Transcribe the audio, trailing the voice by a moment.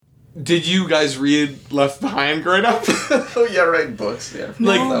Did you guys read Left Behind growing up? Oh yeah, right. Books. Yeah.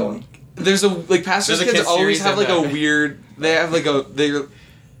 Like that one. There's pastors' There's a kids kid always series have of like a that. weird. They have like they're.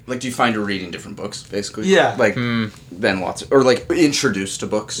 Like, do you find her reading different books, basically? Yeah. Like, then lots of... Or, like, introduced to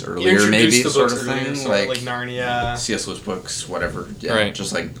books earlier, Introduced maybe, to sort books of earlier, thing. sort of like Narnia. C.S. Lewis books, whatever. Yeah, Right.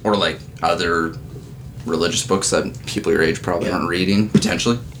 just, like... Or, like, other religious books that people your age probably aren't reading,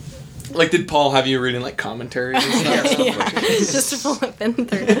 potentially. Like, did Paul have you reading, like, commentaries and stuff? Yeah, just to flip in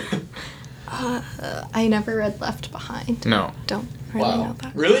through. I never read Left Behind. No. Don't really know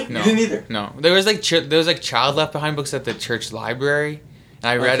that. Really? No. You didn't either? No. There was like child left behind books at the church library. And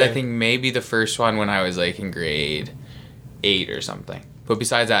I read, Okay. I think, maybe the first one when I was, like, in grade 8 or something. But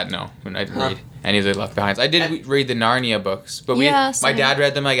besides that, no. I didn't read any of the Left Behinds. I did read the Narnia books. But Yeah, my same. dad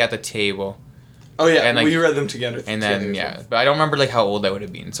read them, like, at the table. Oh, yeah. And, like- we read them together. And then, yeah. But I don't remember, like, how old I would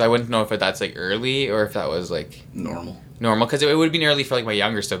have been. So I wouldn't know if that's, like, early or if that was, like, Normal. normal. Because it would have been early for, like, my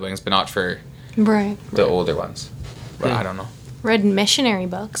younger siblings, but not for Right. the older ones. But I don't know. Read missionary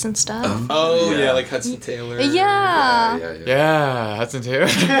books and stuff. Oh, yeah, Yeah. like Hudson Taylor. Yeah. Yeah, that's it too.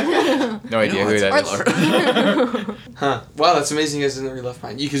 No idea who that is. Huh. Wow, that's amazing you guys didn't read Left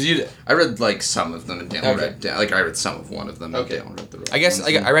Behind. Because you did. I read, like, some of them and Daniel Okay. read... Like, I read some of one of them and Okay. Daniel read the rest. I guess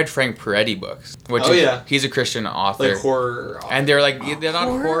ones. I read Frank Peretti books, which Oh, is, yeah. he's a Christian author. Like horror. And they're like they're not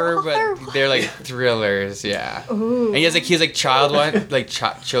Horror horror, author? but they're like thrillers, yeah. Ooh. And he has like child one, like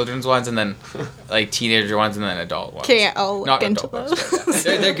children's ones, and then like teenager ones, and then adult ones. Okay, I'll look Not into adult those. ones, but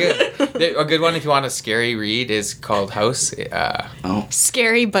they're good. A good one if you want a scary read is called House. Oh.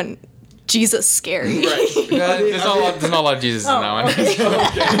 Scary, but Jesus scary. There's not a lot of Jesus in that one.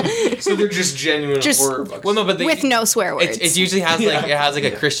 Okay. So they're just genuine Just- horror books. Well, no, but With no swear words. It usually has like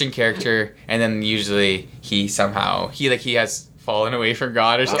a Christian character, and then usually he has fallen away from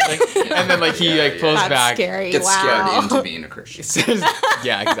God or something, and then like he like pulls That's back. scary. Gets wow. scared into being a Christian.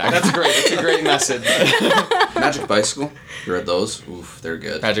 Yeah, exactly. That's great. It's a great message. Magic Bicycle. You read those? Oof, they're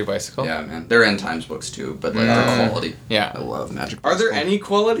good. Magic Bicycle. Yeah, man. They're end times books too, but like they're quality. Yeah. I love Magic Are Bicycle. there any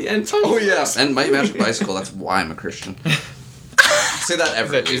quality end times? Oh yes, and my Magic Bicycle. That's why I'm a Christian. Say that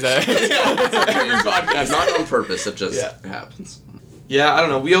every Is week. that Every podcast. Not on purpose. It just Yeah. happens. Yeah, I don't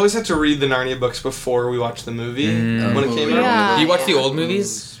know. We always had to read the Narnia books before we watched the movie when it came out. Yeah. Do you watch the old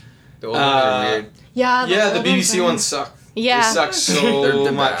movies? The old movies are weird. Yeah. Yeah, the old BBC are- ones suck. Yeah. They suck so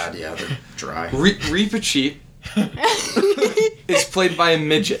They're much. bad. Yeah, they're dry. Reaper Cheap is played by a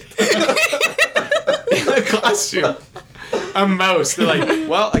midget in a costume. A mouse. They're like,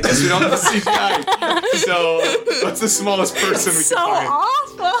 well, I guess we don't have the CGI. So what's the smallest person we So can find?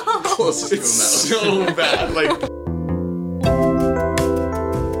 awful. Closest to a It's mouse. so bad. Like.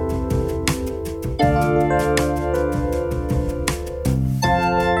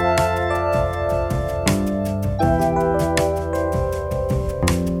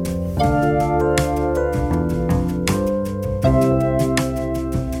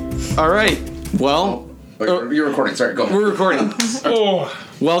 All right. Well, You're recording. Sorry, go ahead. we're recording.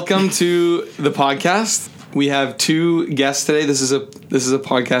 Welcome to the podcast. We have two guests today. This is a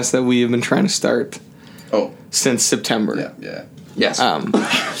podcast that we have been trying to start Oh, since September. yeah.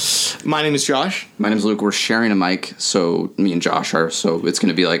 Yes. My name is Josh. My name's Luke. We're sharing a mic, so me and Josh are. So it's going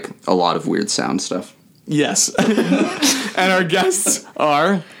to be like a lot of weird sound stuff. Yes. And our guests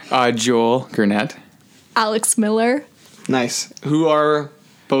are Joel Gurnett. Alex Miller. nice, who are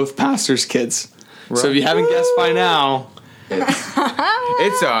both pastors' kids. So if you haven't guessed by now,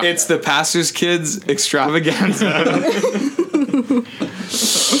 it's the Pastor's Kids extravaganza.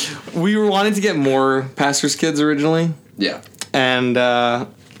 We were wanting to get more Pastor's Kids originally, Yeah. and a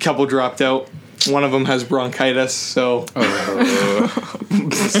couple dropped out. One of them has bronchitis, so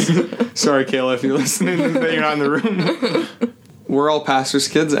sorry, Kayla, if you're listening, that you're not in the room. We're all Pastor's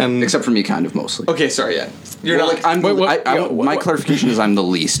Kids, and Except for me, kind of mostly. okay, sorry, yeah, you're Well, not. like I'm. What- my clarification is I'm the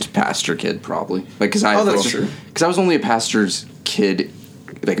least pastor kid, probably. Like, because I. Oh, that's true. Because I was only a pastor's kid,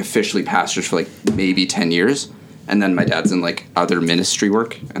 like officially pastors for like maybe 10 years, and then my dad's in like other ministry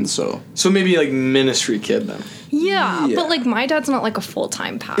work, and so. So maybe like ministry kid then. Yeah, Yeah. but like my dad's not like a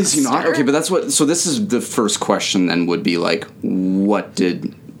full-time pastor. Is he not? Okay, but that's what. So this is the first question. Then would be like, what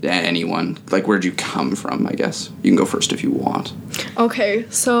did anyone like? Where'd you come from? I guess you can go first if you want. Okay,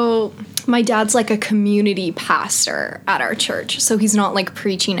 so my dad's like a community pastor at our church. So he's not like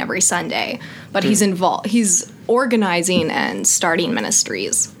preaching every Sunday, but he's involved. He's organizing and starting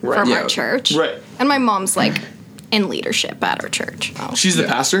ministries from yeah. our church. Right. And my mom's like in leadership at our church. She's the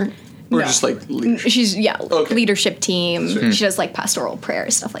pastor, or No. just like leadership? She's Okay. leadership team. She does like pastoral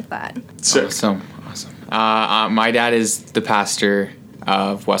prayers, stuff like that. Sick. Awesome. My dad is the pastor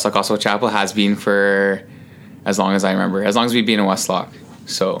of Westlock Chapel, has been for as long as I remember, as long as we've been in Westlock.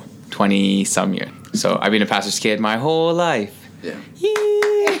 So 20 some years. So I've been a pastor's kid my whole life. Yeah.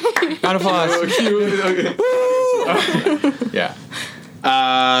 Round of applause. Yeah.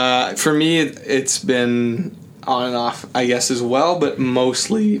 For me, it's been on and off, I guess, as well, but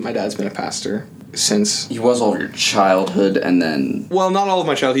mostly my dad's been a pastor since... He was all of your childhood, and then... Well, not all of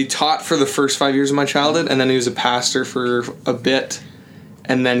my childhood. He taught for the first 5 years of my childhood, and then he was a pastor for a bit,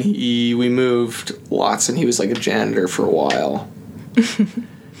 and then we moved lots, and he was like a janitor for a while.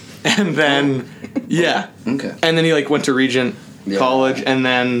 And then, yeah. Okay. And then he like went to Regent College, and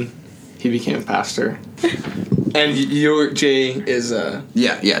then he became a pastor. And your Jay is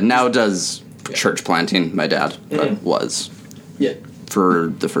Yeah, now does church planting, my dad, but was. Yeah.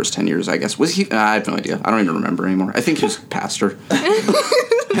 For the first 10 years, I guess. Was he? I have no idea. I don't even remember anymore. I think he was pastor.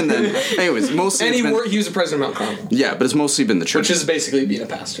 And then, anyways, mostly... And he was the president of Mount Carmel. Yeah, but it's mostly been the church. Which is basically being a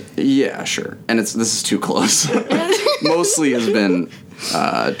pastor. Yeah, sure. And this is too close. Mostly has been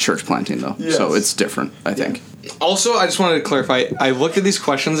church planting, though. Yes. So it's different, I think. Also, I just wanted to clarify, I looked at these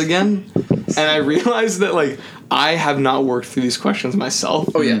questions again, and I realized that, like, I have not worked through these questions myself.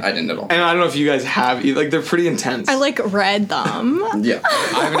 Oh, yeah, I didn't at all. And I don't know if you guys have. Like, they're pretty intense. I like read them. Yeah.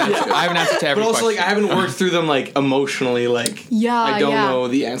 I haven't answered to every But also, question. like, I haven't worked through them, like, emotionally. Like, Yeah, I don't yeah. know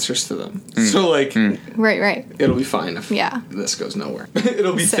the answers to them. So, like, Right. it'll be fine if Yeah. this goes nowhere.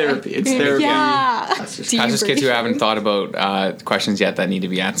 It'll be So- therapy. It's therapy. Yeah. Pastor's Pastor's kids who Debriefing. haven't thought about questions yet that need to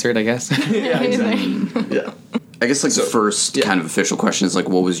be answered, I guess. Yeah, exactly. Yeah. I guess, like, the first kind of official question is, like,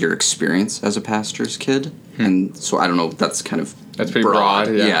 what was your experience as a pastor's kid? And so, I don't know, that's kind of... That's pretty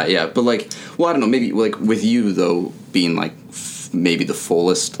broad, yeah. Yeah. But, like, well, I don't know, maybe, like, with you, though, being, like, maybe the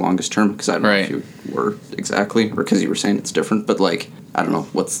fullest, longest term, because I don't know if you were exactly, or because you were saying it's different, but, like, I don't know,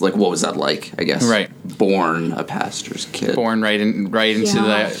 what was that like, I guess? Right. Born a pastor's kid. Born right into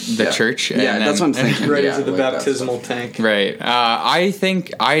Yeah. the church. Yeah, and that's what I'm thinking. Right Yeah, into the like baptismal tank. Right. I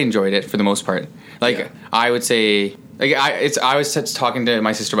think I enjoyed it for the most part. Like, I would say... Like I was just talking to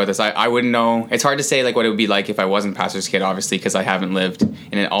my sister about this. I wouldn't know. It's hard to say like what it would be like if I wasn't pastor's kid, obviously, because I haven't lived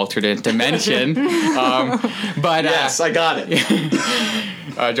in an alternate dimension. But Yes, I got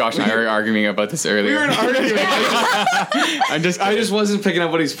it. Josh and I were arguing about this earlier. We were in argument. I just wasn't picking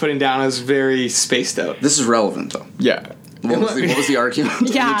up what he's putting down. I was very spaced out. This is relevant, though. Yeah. What was the argument? I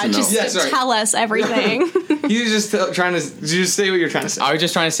Yeah, need to know. just Yeah, sorry. tell us everything. He's just trying to just say what you're trying to say. I was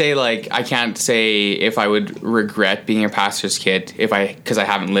just trying to say, like, I can't say if I would regret being a pastor's kid because I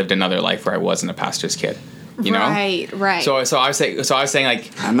haven't lived another life where I wasn't a pastor's kid. You know? Right. So I was saying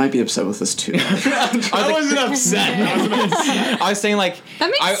like I might be upset with this, too. I wasn't upset. I was saying like That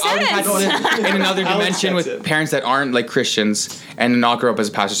makes I would have had to live in another dimension with sense. parents that aren't like Christians and not grow up as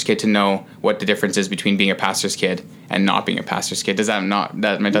a pastor's kid to know what the difference is between being a pastor's kid and not being a pastor's kid. Does that not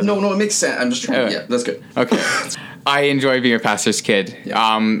that doesn't No, it makes sense. I'm just trying. Okay. Yeah, that's good. Okay. I enjoy being a pastor's kid. Yeah.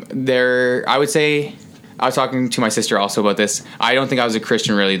 I would say, I was talking to my sister also about this. I don't think I was a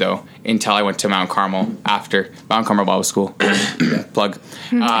Christian really though until I went to Mount Carmel after Mount Carmel Bible School. Plug.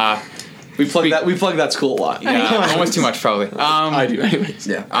 We plug that school a lot. Yeah, almost too much probably. I do, anyways.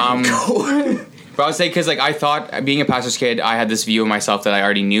 Yeah. But I would say because like I thought being a pastor's kid, I had this view of myself that I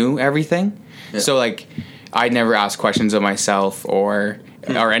already knew everything. Yeah. So like I'd never ask questions of myself or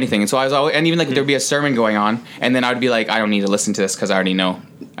anything. And so I was always, and even like there'd be a sermon going on, and then I'd be like, I don't need to listen to this because I already know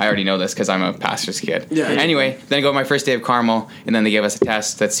this because I'm a pastor's kid. Yeah. Anyway, then I go my first day of Carmel, and then they gave us a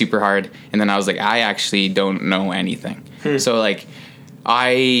test that's super hard, and then I was like, I actually don't know anything. So like.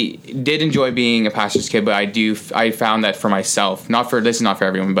 I did enjoy being a pastor's kid, but I found that for myself, this is not for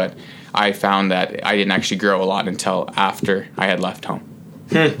everyone, but I found that I didn't actually grow a lot until after I had left home.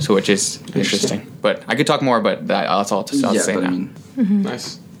 So which is interesting. But I could talk more, but that's all I'll say but now. I mean,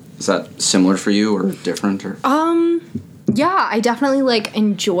 Nice. is that similar for you or different? Or Yeah, I definitely like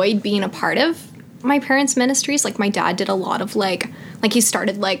enjoyed being a part of my parents' ministries. Like my dad did a lot of like he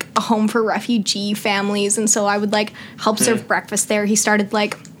started like a home for refugee families, and so I would like help serve breakfast there. He started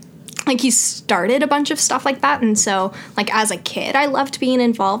like he started a bunch of stuff like that, and so like as a kid I loved being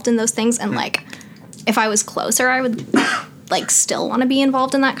involved in those things, and like if I was closer I would like still want to be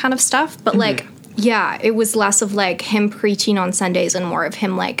involved in that kind of stuff, but like yeah, it was less of like him preaching on Sundays and more of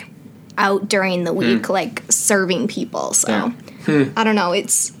him like out during the week like serving people. So I don't know,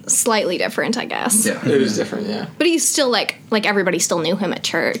 it's slightly different, I guess. yeah, It was different, yeah. But he's still like everybody still knew him at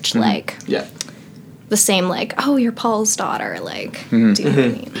church, like Yeah. the same like, oh, you're Paul's daughter, like do you know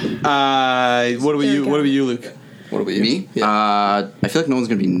what I mean? What about you? What about you, Luke? What about you? Me? I feel like no one's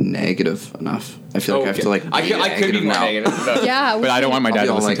gonna be negative enough. I feel like I have to like. I could be more negative. Yeah, but I don't want my dad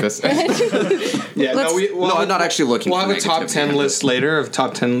to listen to this. Yeah, I'm not actually looking. We'll for have a top negativity. 10 list later of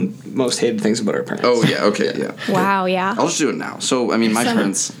top 10 most hated things about our parents. Oh yeah, okay, yeah. Wow, yeah. I'll just do it now. So I mean, my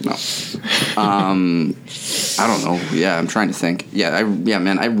parents. No. I don't know. Yeah, I'm trying to think. Yeah,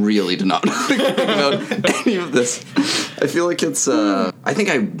 man, I really did not think about any of this. I feel like it's. I think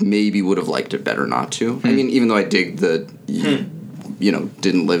I maybe would have liked it better not to. I mean, even though I dig the. You know,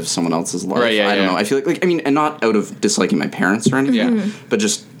 didn't live someone else's life. Right, yeah, I don't know. I feel like I mean, and not out of disliking my parents or anything. Yeah. But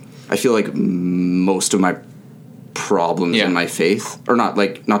just, I feel like most of my problems in my faith, or not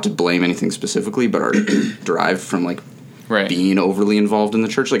to blame anything specifically, but are derived from like being overly involved in the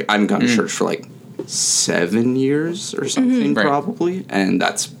church. Like I haven't gone to church for like 7 years or something, probably, and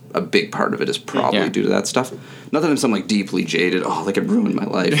that's a big part of it is probably due to that stuff. Not that I'm some like deeply jaded. Oh, like it ruined my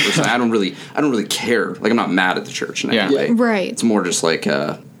life. Or something. I don't really care. Like I'm not mad at the church in any way. Right. It's more just like.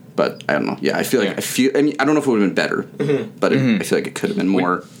 But I don't know. Yeah, I feel like I mean, I don't know if it would have been better, but I feel like it could have been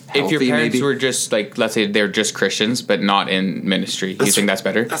more. If your parents maybe. were just like, let's say they're just Christians, but not in ministry, you think that's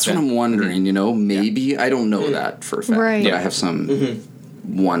better? That's what I'm wondering. You know, maybe I don't know that for a fact. Right. But I have some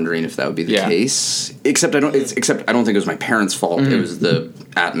wondering if that would be the case. Except I don't think it was my parents' fault. It was the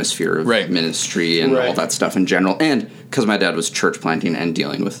atmosphere of ministry and all that stuff in general, and because my dad was church planting and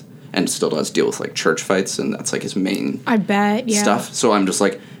dealing with, and still does deal with like church fights, and that's like his main. I bet. Yeah. Stuff. So I'm just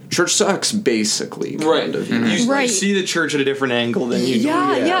like. Church sucks, basically. Kind of, you know? You see the church at a different angle than you do.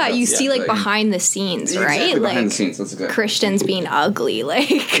 Yeah. You see like behind the scenes, right? Exactly, like behind the scenes. That's exactly. Christians being ugly,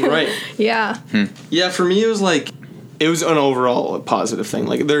 like. Right. Yeah. Yeah, for me it was an overall positive thing.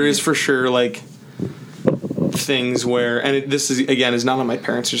 Like there is for sure like things where, and this is not on my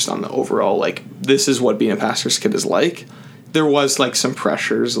parents, just on the overall like this is what being a pastor's kid is like. There was like some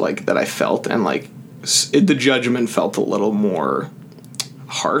pressures like that I felt, and like the judgment felt a little more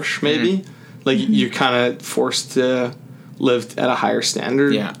harsh, maybe. Like you're kind of forced to live at a higher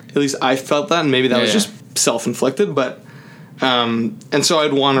standard. Yeah. At least I felt that, and maybe that was just self-inflicted. But and so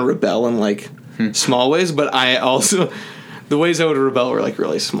I'd want to rebel in like small ways, but I also the ways I would rebel were like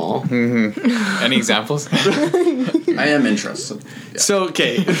really small. Any examples? I am interested. Yeah. So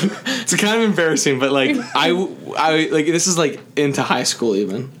okay, it's kind of embarrassing, but like I like this is like into high school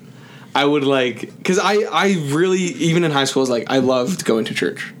even. I would like, because I really, even in high school, was like, I loved going to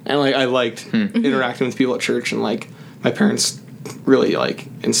church. And like, I liked interacting with people at church, and like, my parents really like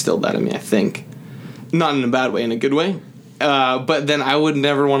instilled that in me, I think. Not in a bad way, in a good way. But then I would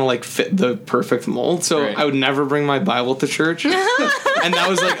never want to like fit the perfect mold, so I would never bring my Bible to church. And that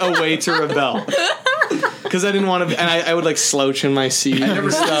was like a way to rebel. Because I didn't want to, and I would like slouch in my seat. I never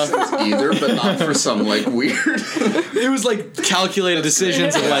saw either, but not for some like weird. It was like calculated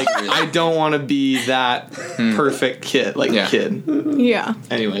decisions of like I don't want to be that perfect kid, kid. Yeah.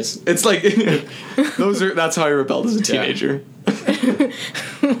 Anyways, it's like that's how I rebelled as a teenager.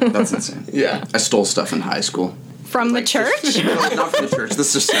 That's insane. Yeah, I stole stuff in high school. From the church? No, not from the church.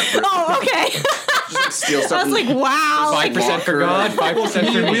 This is separate. Oh, okay. Just like steal stuff. I was like, wow. 5% for God,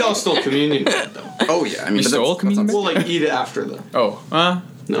 5% for me. we all stole communion, though. Oh yeah, I mean, You stole communion? We'll like eat it after the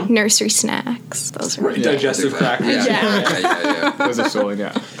No? Nursery snacks. Those are digestive crackers. Yeah. Those are stolen,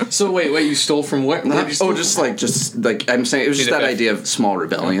 yeah. So wait, you stole from what? Just like I'm saying, it was just that idea of small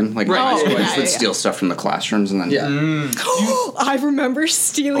rebellion. Like, I just would steal stuff from the classrooms and then I remember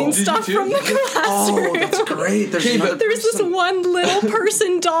stealing stuff from the classroom. Oh, that's great. There's this one little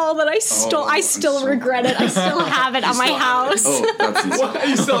person doll that I stole. I still regret it. I still have it at my house. Oh, that's insane. What?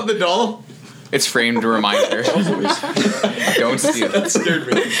 You still have the doll? It's framed reminder. Don't steal. That scared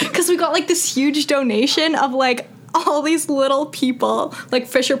me. Because we got like this huge donation of like all these little people, like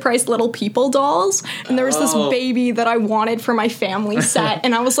Fisher Price little people dolls, and there was this baby that I wanted for my family set,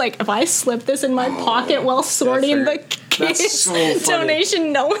 and I was like, if I slip this in my pocket while sorting the kids'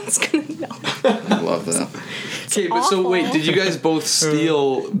 donation, no one's gonna know. I love that. Okay, but so wait, did you guys both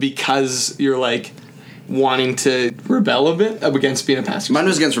steal because you're like wanting to rebel a bit against being a pastor? Mine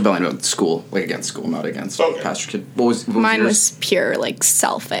was against rebellion about school, like against school, not against pastor kid. What was Mine yours? was pure like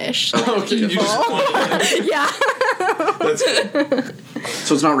selfish. Okay, you just Yeah. That's good.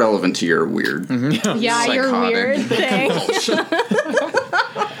 So it's not relevant to your weird. Yeah, your Psychotic. weird thing.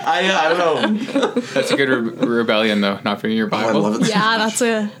 I don't know. That's a good rebellion, though, not bringing your Oh, I Bible. love it. Yeah, that's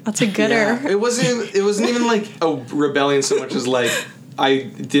a gooder. It wasn't even like a rebellion so much as like I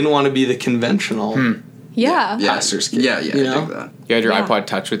didn't want to be the conventional Yeah. pastor's kid. Yeah, you I know? dig that. You had your Yeah. iPod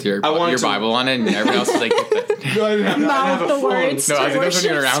Touch with your wanted to- Bible on it, and everyone else was like, No, I didn't have Mouth a the phone. words. no, I was Worship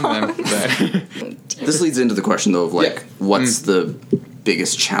looking around them. But This leads into the question though of like, Yeah. what's the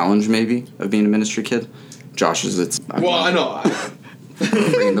biggest challenge maybe of being a ministry kid? Josh's, it's Well, I know.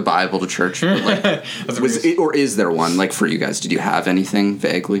 bringing the Bible to church. But like, is there one like for you guys? Did you have anything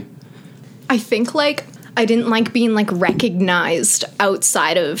vaguely? I think like I didn't like being like recognized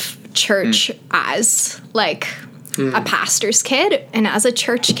outside of church as like a pastor's kid, and as a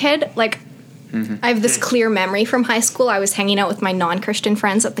church kid, like I have this clear memory from high school. I was hanging out with my non-Christian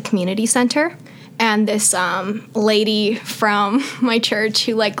friends at the community center, and this lady from my church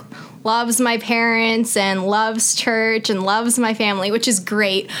who like loves my parents and loves church and loves my family, which is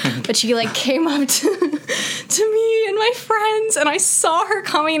great. But she like came up to me and my friends, and I saw her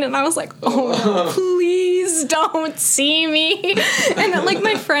coming, and I was like, "Oh no, please don't see me!" And then, like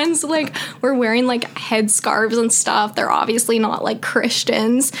my friends like were wearing like headscarves and stuff. They're obviously not like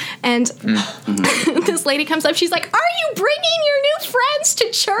Christians, and this lady comes up. She's like, "Are you bringing your new friends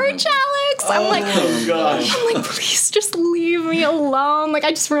to church, Alex?" I'm like, Oh gosh. I'm like, please just leave me alone. Like,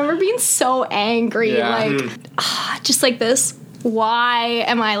 I just remember being so angry. Yeah. Like, just like this. Why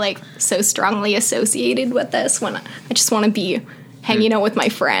am I like so strongly associated with this when I just want to be hanging out with my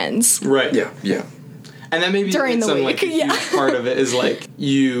friends? Right. Yeah. And that maybe During it's the like week, a huge part of it is like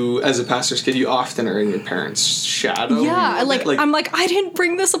you, as a pastor's kid, you often are in your parents' shadow. Yeah, a little bit. I'm like, I didn't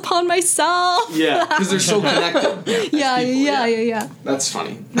bring this upon myself. Yeah, because they're so connected. Yeah. That's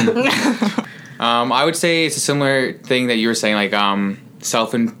funny. I would say it's a similar thing that you were saying, like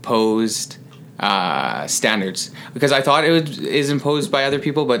self-imposed standards, because I thought is imposed by other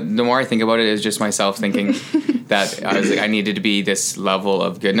people, but the more I think about it, it's just myself thinking that I was like, I needed to be this level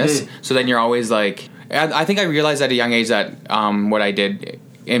of goodness. So then you're always like, I think I realized at a young age that what I did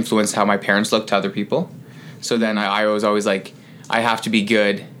influenced how my parents looked to other people. So then I was always like, I have to be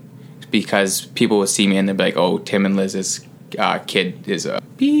good because people will see me and they'll be like, oh, Tim and Liz's kid is a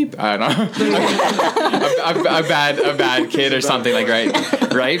beep. I don't know. a bad kid or something, like,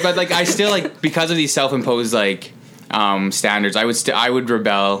 right. But like I still like, because of these self-imposed like standards, I would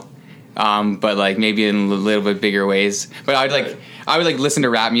rebel, but like maybe in a little bit bigger ways. But I would listen to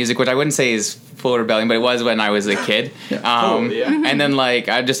rap music, which I wouldn't say is full rebellion, but it was when I was a kid. And then like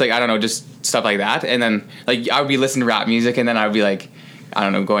I just like, I don't know, just stuff like that. And then like I would be listening to rap music, and then I would be like, I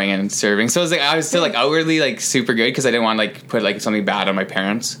don't know, going in and serving. So it was like I was still like outwardly like super good because I didn't want to like put like something bad on my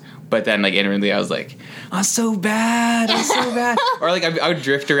parents. But then like inwardly I was like, I'm so bad. Or like I would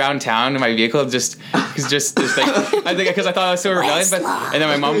drift around town in my vehicle just like I think because I thought I was so rebellious. But and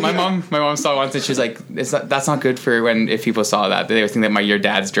then my mom saw it once and she was like, that's not good for if people saw that. They would think that your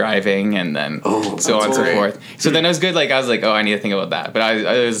dad's driving, and then so on and so forth. So then it was good. Like I was like, oh, I need to think about that. But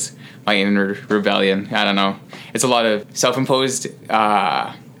I was my inner rebellion. I don't know. It's a lot of self-imposed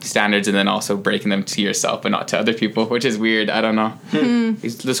standards, and then also breaking them to yourself but not to other people, which is weird. I don't know.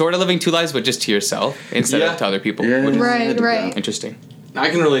 It's the sort of living two lives, but just to yourself instead of to other people. Which is Right. interesting. I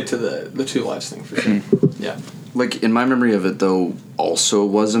can relate to the two lives thing for sure. Yeah. Like in my memory of it, though, also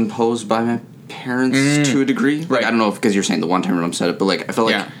was imposed by my parents to a degree. Like I don't know if because you're saying the one time your mom said it, but like I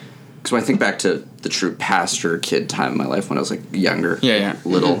felt like because when I think back to the true pastor kid time in my life when I was like younger,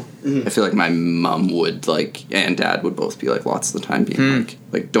 little, I feel like my mom would like and dad would both be like lots of the time being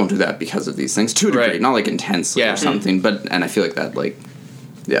like don't do that because of these things to a degree, not like intensely or something, but and I feel like that like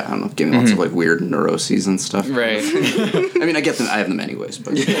I don't know, gave me lots of like weird neuroses and stuff. Right. I mean, I get them. I have them anyways,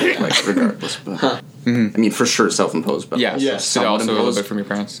 but like regardless. But I mean, for sure, self-imposed, but so also a little bit from your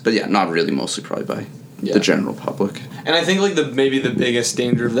parents. But yeah, not really. Mostly probably by the general public. And I think like maybe the biggest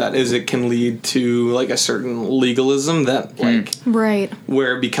danger of that is it can lead to like a certain legalism that like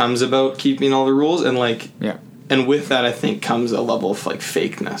where it becomes about keeping all the rules, and like and with that I think comes a level of like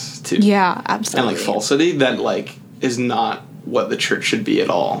fakeness too. Yeah, absolutely. And like falsity that like is not what the church should be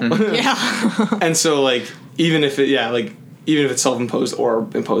at all. And so like even if it's self-imposed or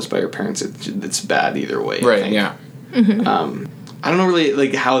imposed by your parents, it's bad either way. Right. I don't know really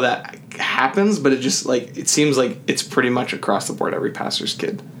like how that happens, but it just like it seems like it's pretty much across the board every pastor's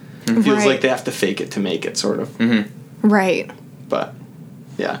kid feels like they have to fake it to make it, sort of. Right. But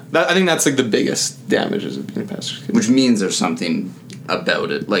yeah, I think that's like the biggest damages of being a pastor's kid. Which means there's something about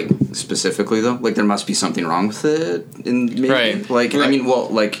it, like specifically though, like there must be something wrong with it. In maybe, like I mean, well,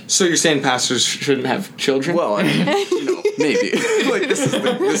 like so you're saying pastors shouldn't have children? Well, I mean, you know, maybe like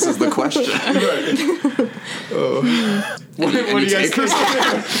this is the question. What do you guys think?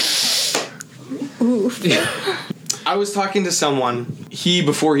 I was talking to someone.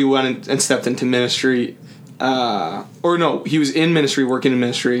 Before he went and stepped into ministry, he was in ministry, working in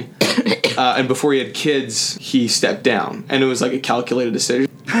ministry, and before he had kids, he stepped down, and it was like a calculated decision.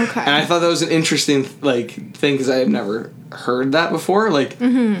 Okay. And I thought that was an interesting like thing because I had never heard that before. Like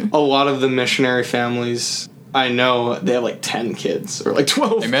a lot of the missionary families I know they have like 10 kids or like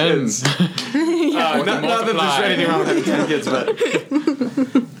 12 Amen. kids. Not that there's anything wrong with having 10 kids, but.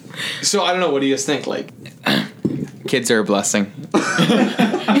 So I don't know. What do you guys think? Like, Kids are a blessing.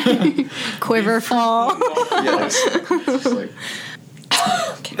 Quiverful. yes. It's like,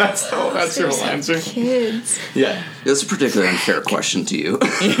 that's your whole answer. Kids. Yeah, That's a particularly unfair question to you.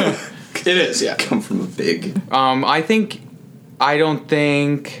 it is. Yeah. Come from a big. I don't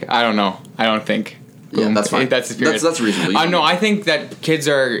think. Yeah, that's fine. That's the spirit. That's reasonable. No, I think that kids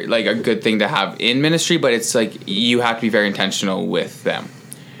are like a good thing to have in ministry, but it's like you have to be very intentional with them.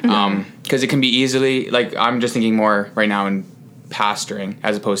 Because it can be easily, like, I'm just thinking more right now in pastoring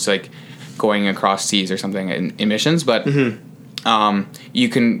as opposed to like going across seas or something in missions, but you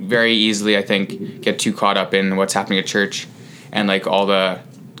can very easily, I think, get too caught up in what's happening at church and like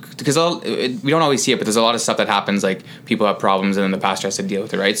because we don't always see it, but there's a lot of stuff that happens, like people have problems and then the pastor has to deal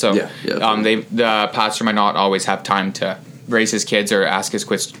with it, right? So the pastor might not always have time to raise his kids or ask his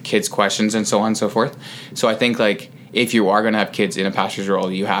kids questions and so on and so forth. So I think like if you are going to have kids in a pastor's role,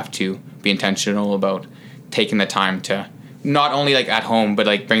 you have to be intentional about taking the time to not only like at home, but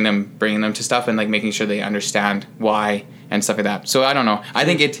like bringing them to stuff and like making sure they understand why and stuff like that. So I don't know. I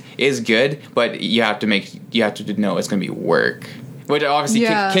think it is good, but you have to know it's going to be work. But obviously,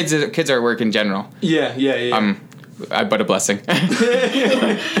 kids are work in general. Yeah. But a blessing.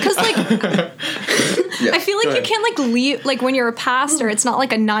 Because like, I feel like you can't like leave, like when you're a pastor, it's not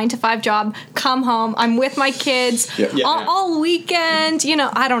like a 9-to-5 job. Come home, I'm with my kids all weekend. You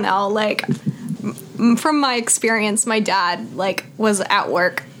know, I don't know. Like from my experience, my dad like was at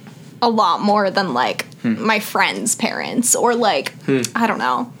work a lot more than like my friends' parents or like I don't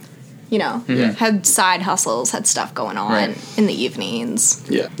know. You know, had side hustles, had stuff going on in the evenings.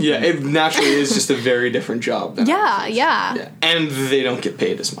 Yeah, it naturally is just a very different job. Yeah. And they don't get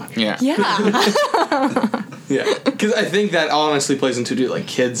paid as much. Yeah. Yeah, because I think that honestly plays into it. Like,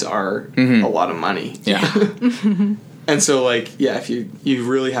 kids are a lot of money. Yeah. And so, like, if you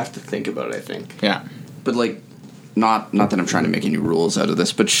really have to think about it, I think. Yeah. But like, not that I'm trying to make any rules out of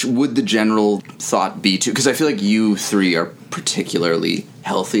this, but would the general thought be to, because I feel like you three are particularly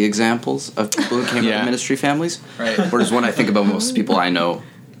healthy examples of people who came out of ministry families. Right. Whereas when I think about most people I know,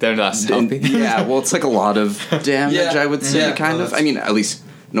 they're less healthy. It's like a lot of damage, I would say, kind of. I mean, at least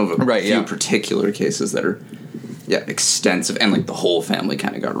know of a few particular cases that are, extensive, and like the whole family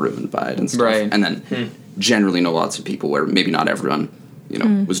kind of got ruined by it and stuff. Right. And then generally know lots of people where maybe not everyone,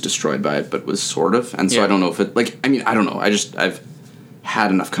 was destroyed by it, but was sort of. And so I don't know if it, like, I mean, I don't know. I've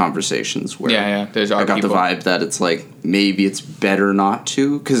had enough conversations where I got the vibe that it's like, maybe it's better not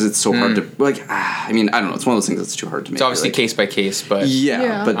to, because it's so hard to, like, I mean, I don't know. It's one of those things that's too hard to make. It's obviously like, case by case, but...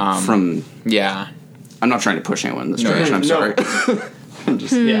 but from... I'm not trying to push anyone in this direction. I'm sorry. I'm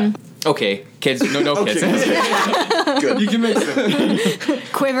just... Okay, kids. No kids. Good. You can make them.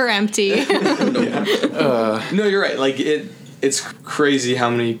 Quiver empty. No, you're right. Like, it's crazy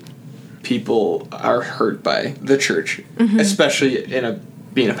how many people are hurt by the church, especially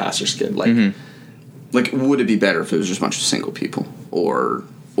being a pastor's kid. Like, like, would it be better if it was just a bunch of single people or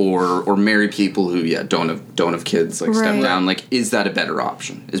married people who don't have kids, like step down? Like, is that a better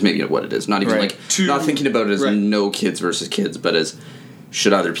option? Is maybe what it is. Not even like not thinking about it as no kids versus kids, but as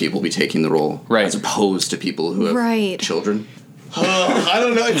should other people be taking the role as opposed to people who have children? I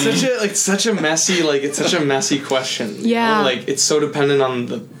don't know. It's such a messy question. You know? Like, it's so dependent on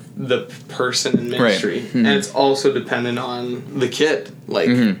the person in ministry, and it's also dependent on the kid. Like,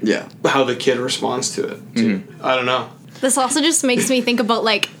 how the kid responds to it. Too. I don't know. This also just makes me think about,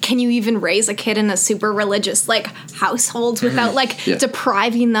 like, can you even raise a kid in a super religious, like, household without, like,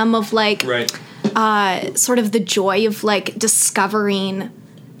 depriving them of, like, sort of the joy of, like, discovering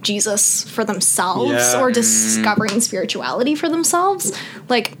Jesus for themselves or discovering spirituality for themselves?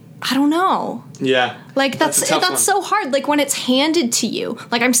 Like, I don't know. Yeah. Like, that's so hard. Like, when it's handed to you,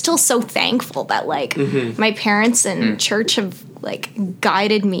 like, I'm still so thankful that, like, my parents and church have, like,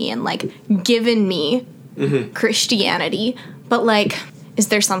 guided me and, like, given me Christianity. But, like, is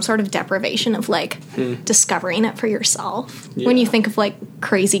there some sort of deprivation of, like, discovering it for yourself? When you think of, like,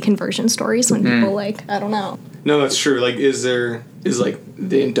 crazy conversion stories when people, like, I don't know. No, that's true. Like, is like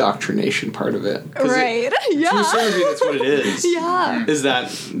the indoctrination part of it? Right. To a certain degree, that's what it is. Yeah. Is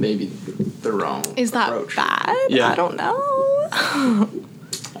that maybe the wrong approach? Bad? Yeah. I don't know. I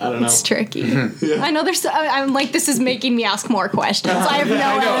don't know. It's tricky. I know I'm like, this is making me ask more questions. I have no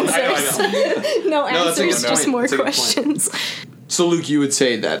answers. I know. No answers, just more That's a good questions. So, Luke, you would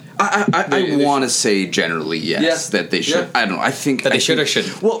say that I want to say generally yes, that they should. I don't know. I think that they should or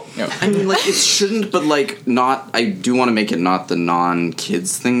shouldn't. Well, No. I mean, like it shouldn't, but like not. I do want to make it not the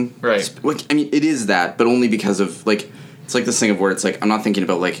non-kids thing, Right. Like, I mean, it is that, but only because of like it's like this thing of where it's like I'm not thinking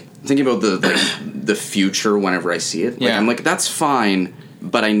about the future whenever I see it. Like, Yeah. I'm like that's fine.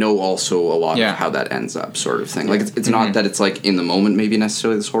 But I know also a lot of how that ends up, sort of thing. Like, it's not that it's, like, in the moment maybe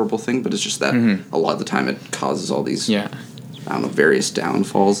necessarily this horrible thing, but it's just that a lot of the time it causes all these, I don't know, various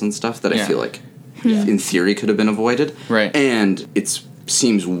downfalls and stuff that I feel like, in theory, could have been avoided. Right. And it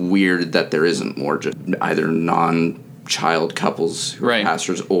seems weird that there isn't more just either non-child couples who are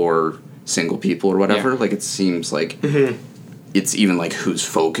pastors or single people or whatever. Like, it seems like it's even, like, who's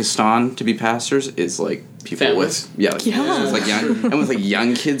focused on to be pastors is, like, people Families. with with like young and with like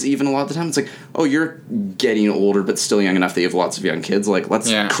young kids even a lot of the time it's like oh you're getting older but still young enough that you have lots of young kids like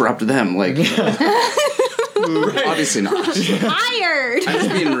let's corrupt them like obviously not. Tired. I'm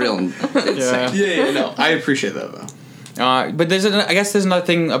just being real insane. Yeah, no, I appreciate that though. But I guess there's another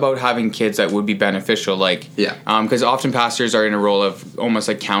thing about having kids that would be beneficial, like because often pastors are in a role of almost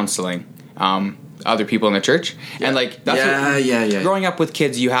like counseling other people in the church, and like that's growing up with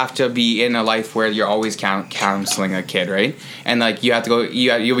kids, you have to be in a life where you're always counseling a kid, right? And like you have to go,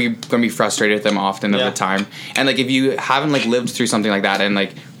 you'll be gonna be frustrated with them often of the time, and like if you haven't like lived through something like that and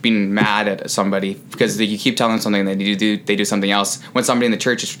like been mad at somebody because you keep telling them something and they do something else, when somebody in the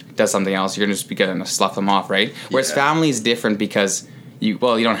church does something else, you're just gonna slough them off, right? Whereas family is different because you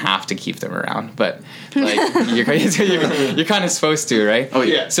don't have to keep them around, but like you're kind of supposed to, right? Oh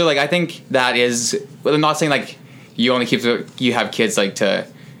yeah. So like I think that is. Well, I'm not saying like you have kids like to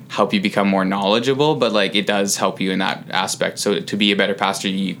help you become more knowledgeable, but like it does help you in that aspect. So to be a better pastor,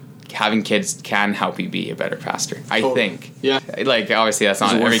 having kids can help you be a better pastor. I think. Yeah. Like obviously that's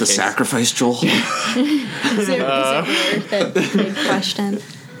not every worth the case. sacrifice, Joel. Is it worth it? Big question.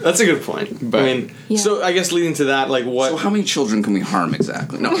 That's a good point. But, I mean, so I guess leading to that, like what? So how many children can we harm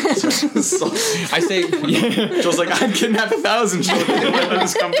exactly? No. I say Joel's like, I'd kidnap 1,000 children and let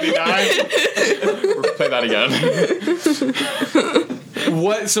this company die. play that again.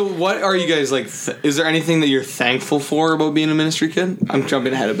 What are you guys like? Is there anything that you're thankful for about being a ministry kid? I'm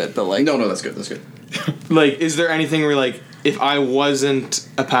jumping ahead a bit, but like, No, that's good. That's good. like, is there anything where like, if I wasn't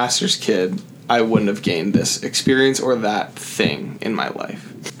a pastor's kid, I wouldn't have gained this experience or that thing in my life?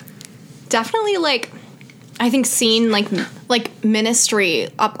 Definitely, like, I think seeing like ministry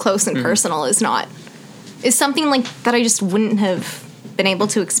up close and personal is something like that I just wouldn't have been able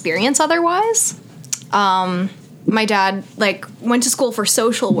to experience otherwise. My dad like went to school for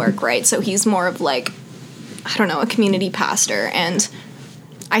social work, right? So he's more of like, I don't know, a community pastor, and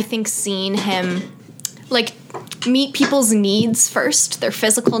I think seeing him like meet people's needs first, their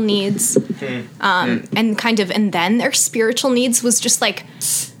physical needs, and then their spiritual needs was just like,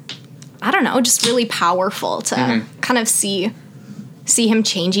 I don't know, just really powerful to kind of see him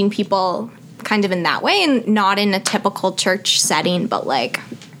changing people kind of in that way, and not in a typical church setting, but like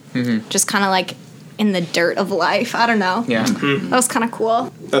just kind of like in the dirt of life. I don't know. Yeah. That was kind of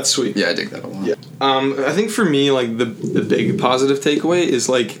cool. That's sweet. Yeah, I dig that a lot. Yeah. I think for me, like the big positive takeaway is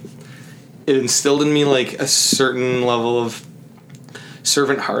like it instilled in me like a certain level of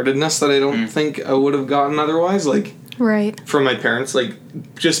servant-heartedness that I don't think I would have gotten otherwise. Like from my parents, like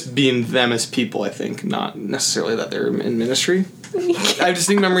just being them as people. I think not necessarily that they're in ministry. I have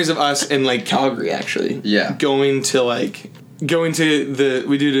distinct memories of us in like Calgary actually. Yeah. Going to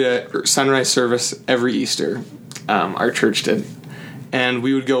we do the sunrise service every Easter. Our church did. And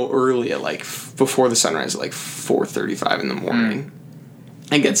we would go early at like before the sunrise at like 4:35 in the morning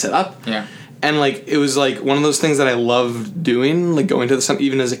and get set up. Yeah. And like it was like one of those things that I loved doing, like going to the sun,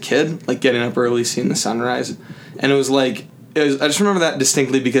 even as a kid, like getting up early, seeing the sunrise. And it was like I just remember that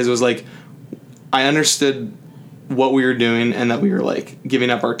distinctly because it was like I understood what we were doing and that we were like giving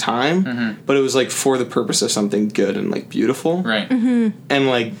up our time, but it was like for the purpose of something good and like beautiful, Right. and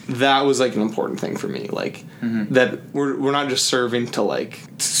like that was like an important thing for me, like that we're not just serving to like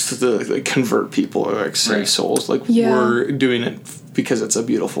convert people or like save souls, like we're doing it because it's a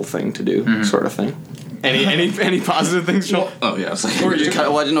beautiful thing to do, sort of thing. Any positive things, Joel? Oh yeah, I was like,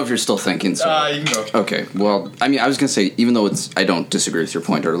 well, I didn't know if you're still thinking. So You can go. okay, well, I mean, I was gonna say, even though I don't disagree with your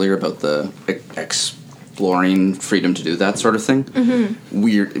point earlier about the exploring freedom to do that sort of thing.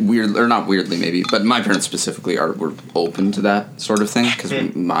 Weird, or not weirdly maybe, but my parents specifically were open to that sort of thing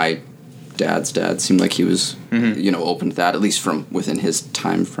because my dad's dad seemed like he was, open to that, at least from within his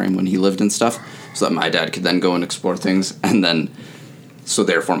time frame when he lived and stuff, so that my dad could then go and explore things, and then so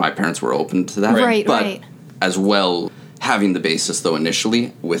therefore my parents were open to that. Right, but right. as well, having the basis though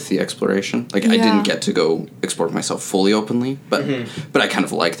initially with the exploration. Like I didn't get to go explore myself fully openly, but I kind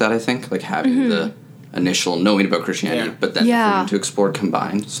of like that. I think like having the initial knowing about Christianity, but then freedom to explore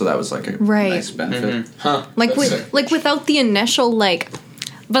combined. So that was like a nice benefit. Like without the initial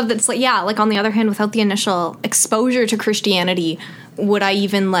but it's like on the other hand, without the initial exposure to Christianity, would I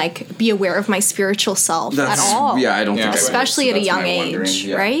even like be aware of my spiritual self at all? Yeah, I don't think especially at a young age,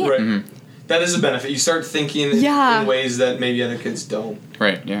 right? Right. Mm-hmm. That is a benefit. You start thinking in ways that maybe other kids don't.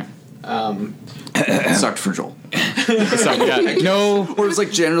 Right. Yeah. Sucked for Joel. No, or it's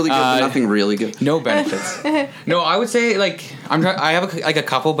like generally good, but nothing really good. No benefits. No, I would say like I have a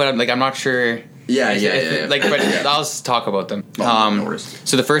couple, but I'm not sure. Yeah. Like, but I'll just talk about them.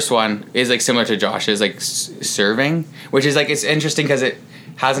 So the first one is like similar to Josh's, like serving, which is like it's interesting because it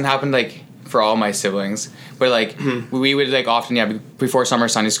hasn't happened like for all my siblings, but like we would like often before summer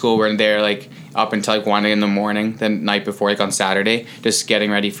Sunday school we're there like up until like 1 a.m, the night before, like on Saturday, just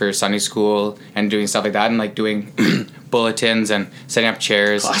getting ready for Sunday school and doing stuff like that, and like doing bulletins and setting up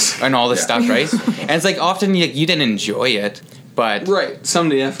chairs and all this stuff, right? And it's like often you didn't enjoy it. But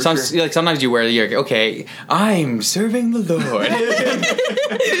someday, for sure. Like sometimes you're okay, I'm serving the Lord.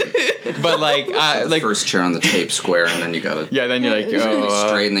 But like first chair on the tape square, and then you gotta then you're like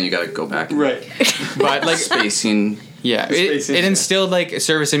straight, and then you gotta go back. But like spacing. Yeah, it instilled like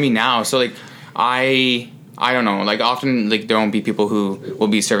service in me now. So like I don't know. Like often like there won't be people who will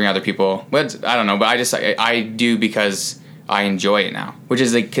be serving other people. But I don't know. But I do because I enjoy it now, which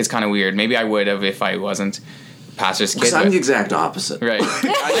is like it's kind of weird. Maybe I would have if I wasn't pastor's kid. Because I'm the exact opposite. Right.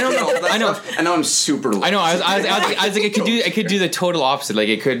 I don't know. I know. I know. I'm super. I know. I was like, it could do the total opposite. Like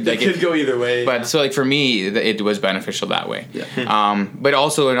it could go either way. But so like for me, it was beneficial that way. Yeah. But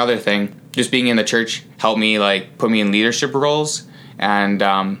also another thing, just being in the church helped me like put me in leadership roles and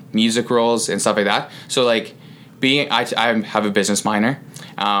music roles and stuff like that. So like I have a business minor.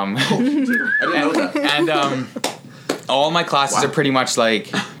 I didn't know that. And all my classes are pretty much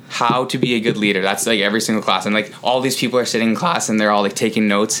like how to be a good leader. That's like every single class, and like all these people are sitting in class and they're all like taking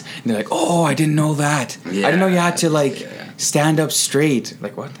notes, and they're like, "Oh, I didn't know that. I didn't know you had to like stand up straight."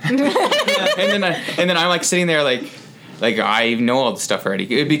 Like what? and then I'm like sitting there like I know all the stuff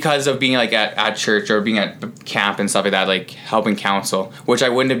already because of being like at church or being at camp and stuff like that, like helping counsel, which I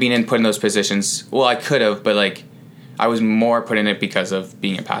wouldn't have been put in those positions. Well, I could have, but like I was more put in it because of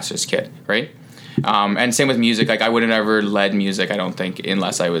being a pastor's kid, right? And same with music. Like I would have never led music, I don't think,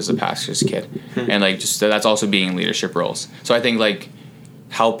 unless I was a pastor's kid. And like just that's also being in leadership roles. So I think like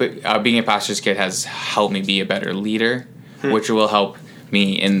being a pastor's kid has helped me be a better leader, which will help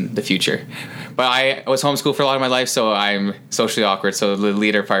me in the future. But I was homeschooled for a lot of my life, so I'm socially awkward. So the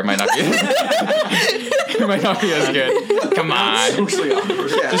leader part might not be as good. Come on, Socially awkward.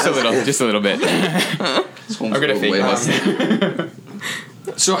 just a little bit. I'm gonna fake this.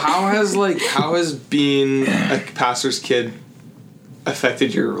 So how has being a pastor's kid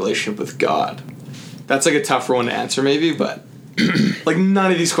affected your relationship with God? That's like a tougher one to answer, maybe, but like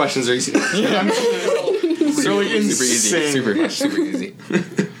none of these questions are easy. Super easy.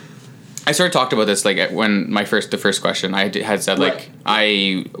 I sort of talked about this like when the first question I had said like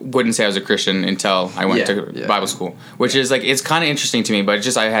I wouldn't say I was a Christian until I went to Bible school, which is like it's kind of interesting to me, but it's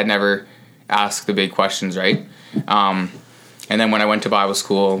just I had never asked the big questions, right? And then when I went to Bible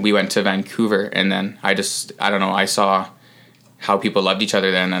school, we went to Vancouver, and then I don't know, I saw how people loved each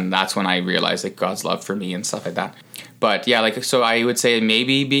other then, and that's when I realized like God's love for me and stuff like that. But yeah, like so I would say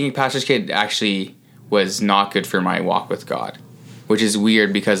maybe being a pastor's kid actually was not good for my walk with God, which is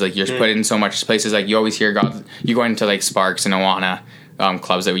weird because like you're put in so much places, like you always hear God, you go into like Sparks and Awana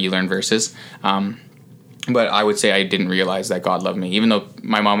clubs that you learn verses. But I would say I didn't realize that God loved me, even though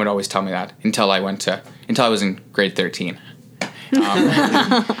my mom would always tell me that until I was in grade 13.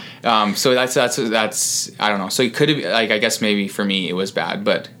 So that's I don't know. So it could have like I guess maybe for me it was bad,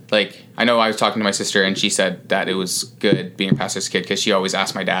 but like I know I was talking to my sister and she said that it was good being a pastor's kid because she always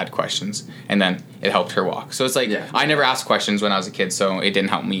asked my dad questions and then it helped her walk. So it's like I never asked questions when I was a kid, so it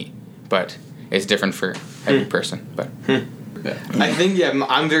didn't help me, but it's different for every person. But I think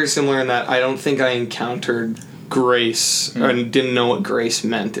I'm very similar in that I don't think I encountered grace and didn't know what grace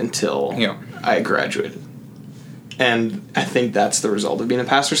meant until I graduated. And I think that's the result of being a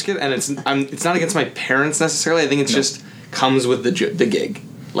pastor's kid. And it's not against my parents necessarily. I think it's just comes with the gig.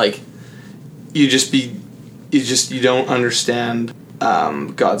 Like you don't understand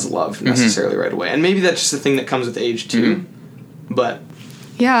God's love necessarily right away. And maybe that's just a thing that comes with age too. But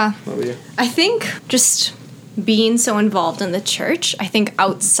yeah, what about you? I think just being so involved in the church. I think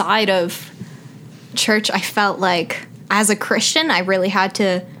outside of church, I felt like as a Christian, I really had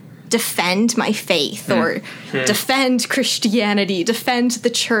to defend my faith or defend Christianity, defend the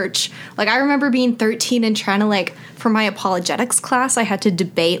church. Like, I remember being 13 and trying to, like, for my apologetics class, I had to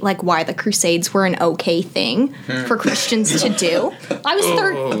debate, like, why the Crusades were an okay thing for Christians to do. I was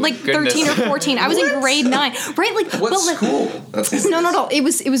 13 or 14. I was in grade 9. Right? Like, What but, like, school? No. It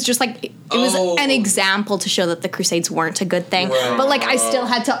was just like it was an example to show that the Crusades weren't a good thing. Right. But like I still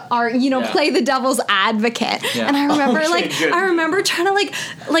had to play the devil's advocate. Yeah. And I remember good. I remember trying to like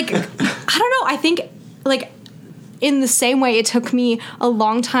I don't know, I think like in the same way it took me a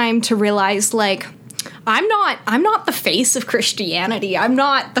long time to realize like I'm not the face of Christianity. I'm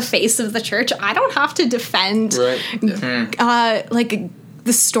not the face of the church. I don't have to defend like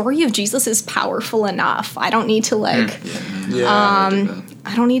the story of Jesus is powerful enough. I don't need to like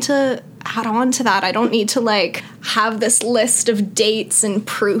I don't need to add on to that. I don't need to like have this list of dates and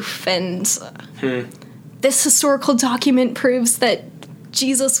proof and this historical document proves that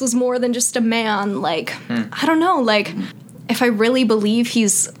Jesus was more than just a man. Like I don't know, like if I really believe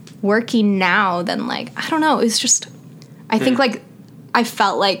he's working now, then like I don't know, it's just I think like I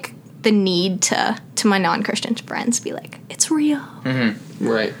felt like the need to my non-Christian friends be like, it's real.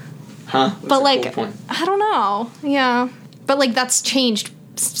 Right. Huh? That's But a like cool point. I don't know. Yeah. But like that's changed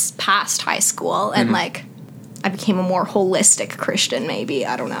past high school and like I became a more holistic Christian maybe.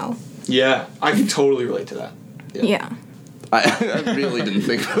 I don't know. Yeah, I can totally relate to that. Yeah. I really didn't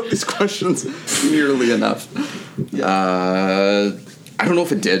think about these questions nearly enough. I don't know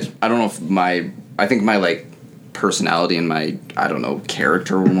if it did. I don't know if I think my like personality and my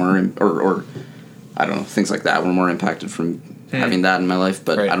character were more or I don't know, things like that were more impacted from having that in my life.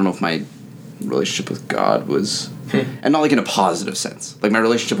 But I don't know if my relationship with God was, and not like in a positive sense. Like my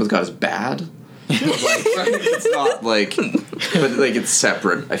relationship with God is bad. It's not like, but like it's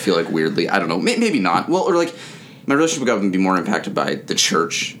separate. I feel like weirdly. I don't know. Maybe not. Well, or like my relationship with God would be more impacted by the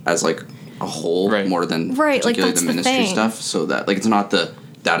church as like a whole more than particularly like, the ministry stuff. So that like it's not that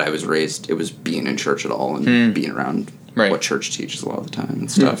I was raised. It was being in church at all and being around what church teaches a lot of the time and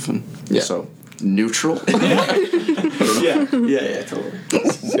stuff. And so neutral. Yeah, totally.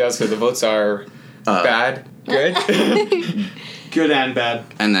 So that's good. The votes are bad, good, Good and bad.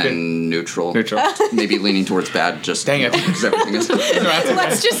 And then neutral. Maybe leaning towards bad. Just dang it, because everything is.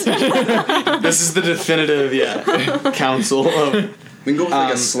 Let's just This is the definitive council of. We can go with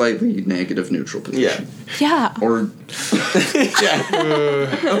like a slightly negative neutral position. yeah. Or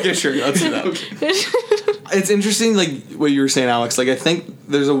Okay, sure. Let's do that. It's interesting, like what you were saying, Alex. Like I think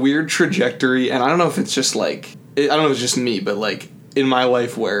there's a weird trajectory, and I don't know if it's just like I don't know if it's just me, but like in my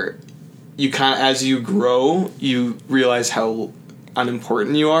life where you kind of as you grow, you realize how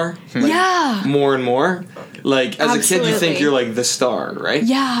unimportant you are. Like, more and more. Like as a kid, you think you're like the star, right?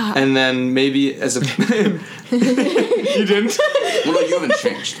 Yeah. And then maybe as a you didn't. well, like you haven't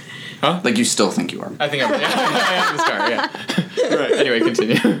changed. Huh? Like you still think you are. I think I am the star. Yeah. Right. Anyway,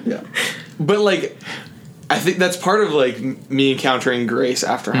 continue. Yeah. But like, I think that's part of like me encountering grace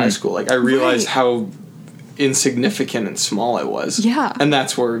after high school. Like I realized how insignificant and small I was. Yeah. And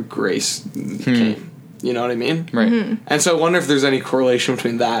that's where grace came. You know what I mean? Right. And so I wonder if there's any correlation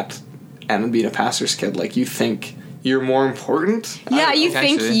between that and being a pastor's kid. Like you think you're more important? Yeah, you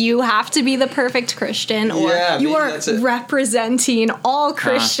think Potentially. you have to be the perfect Christian, or Yeah, you maybe are that's it. representing all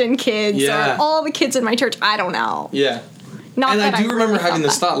Christian kids, Yeah. or all the kids in my church. I don't know. Yeah. Not And that I do remember really having thought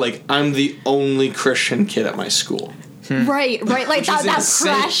this thought, like, I'm the only Christian kid at my school. that. Right, like Which is that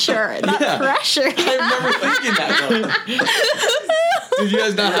insane. pressure. Yeah. Pressure. I remember thinking that, though. Did you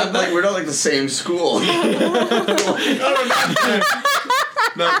guys not have that? Like we're not like the same school.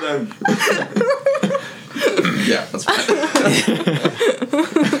 Not them. Yeah, that's fine.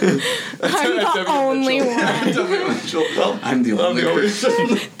 I'm the only one. I'm the only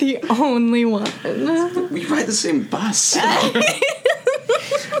Christian. The only one. We ride the same bus.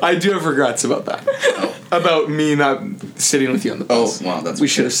 I do have regrets about that. About me not sitting with you on the bus. Oh, wow, that's we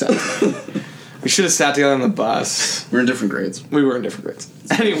should have sat. We should have sat together on the bus. We're in different grades. We were in different grades.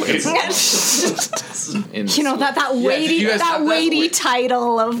 Anyways, You know that weighty you guys have that? weighty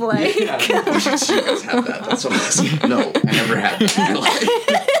title of like. yeah. You guys have that. That's what I was. No, I never had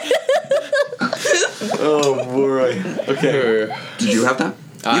that. Oh boy. Okay. Did you have that?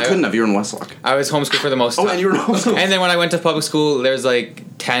 You couldn't have. You were in Westlock. I was homeschooled for the most time. Oh, and you were in homeschool. And then when I went to public school, there's like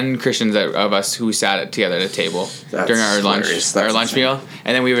 10 Christians of us who sat together at a table That's during our lunch hilarious. That's lunch insane. meal,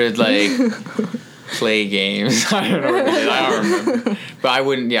 and then we would like play games. I don't know what we did. I don't remember. But I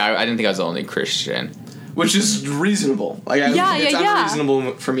wouldn't. Yeah, I didn't think I was the only Christian. Which is reasonable. Like, it's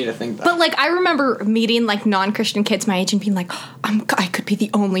unreasonable for me to think that. But like I remember meeting like non-Christian kids my age and being like, I could be the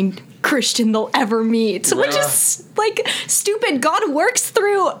only Christian they'll ever meet, which is like stupid. God works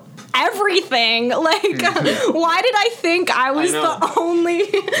through everything. Like, why did I think I was the only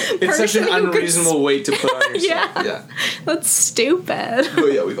It's such an unreasonable weight to put on yourself. Yeah. That's stupid. Oh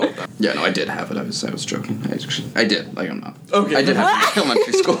yeah, we've all done. Yeah, no, I did have it. I was joking. I did. Like, I'm not. Okay. I did have it in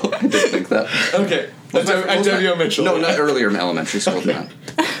elementary school. I did think that. Okay. At W.O. Mitchell. No, not earlier in elementary school than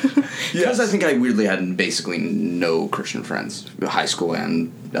that. Because I think I weirdly had basically no Christian friends, high school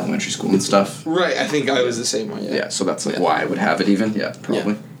and elementary school and stuff. Right, I think I was the same way. Yeah, so that's like why I would have it even. Yeah,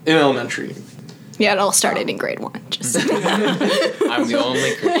 probably. In elementary. Yeah, it all started in grade 1. Just I'm the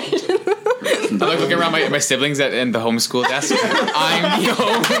only Christian. I'm like looking around my siblings in the homeschool desk. I'm the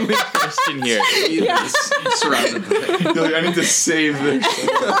only Christian here. Surrounded by You're like, I need to save this.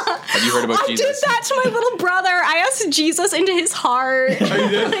 Have you heard about I Jesus? did that to my little brother. I asked Jesus into his heart. Oh, you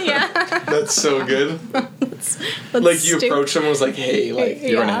did? Yeah. That's so good. That's Like you stupid. approached him and was like, hey, like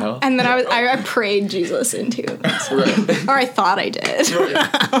You're in hell? And then I prayed Jesus into it. Or I thought I did.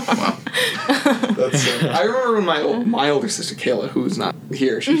 Wow. that's I remember when my older sister Kayla, who's not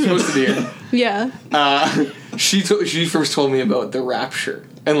here, she's supposed to be here. Yeah. She first told me about the rapture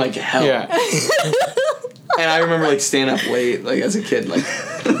and like hell. Yeah. And I remember like staying up late, like as a kid, like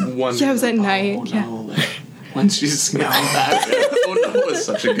wondering. Yeah, it was at night. Oh, Yeah. no, like, when's Jesus gonna come back? Oh no, was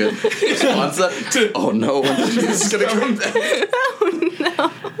such a good response. Oh no, when is Jesus gonna come back?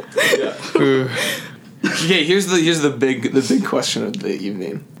 Okay, here's the big question of the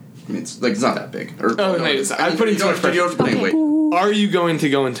evening. I mean, it's not that big. Or, Oh, no, it's- I'm putting too much pressure. Wait, Are you going to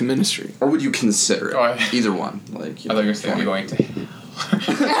go into ministry? or would you consider it? Oh, Either one. Like, I thought you were saying you're going to.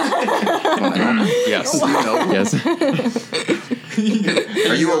 Yes. You know. Yes.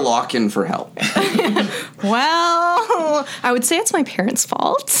 Are you a lock-in for hell? Well, I would say it's my parents'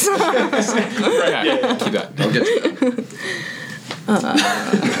 fault. Yeah. Keep that. I'll get to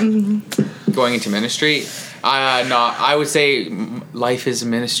that. Going into ministry. No, I would say life is a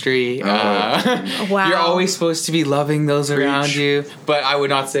ministry. Wow. You're always supposed to be loving those around you, but I would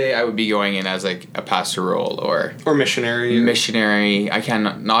not say I would be going in as like a pastor role or Missionary? missionary. I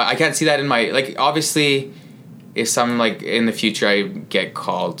can't see that in my like. Obviously, if some like in the future I get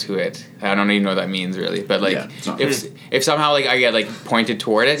called to it, I don't even know what that means really. But like, Yeah, it's not- if somehow like I get like pointed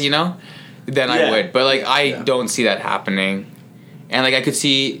toward it, then I would. But like I don't see that happening. And like I could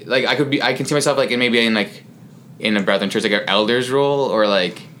see, like I can see myself like in a Brethren church, like an elder's role, or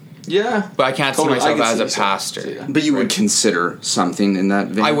like. Yeah. But I can't Totally, see I myself can as see a yourself. pastor. See that. But you would consider something in that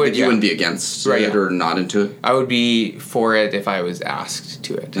vein? I would, Like, you yeah. wouldn't be against Right, it yeah. or not into it? I would be for it if I was asked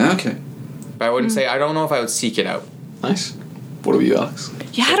to it. Okay. But I wouldn't say, I don't know if I would seek it out. Nice. What about you, Alex?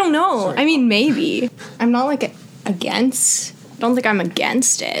 Yeah, I don't know. I mean, maybe. I'm not like against. I don't think I'm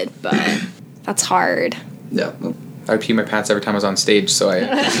against it, but that's hard. Yeah. Well, I would pee my pants every time I was on stage, so I.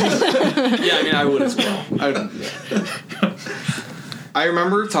 Yeah, I mean, I would as well. I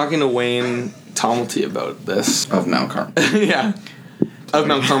remember talking to Wayne Tomlty about this. of Mount Carmel. Yeah, of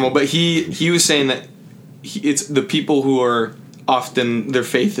Mount Carmel, but he was saying that it's the people who are often their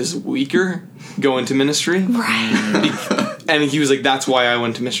faith is weaker go into ministry, Right. and he was like, that's why I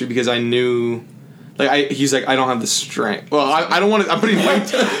went to ministry because I knew, he's like, I don't have the strength. Well, I don't want to. I'm putting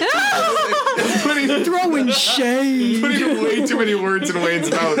Throwing shade. putting way too many words in Wayne's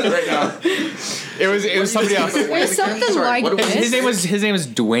mouth right now. It was somebody else. It was something like what was this. His name was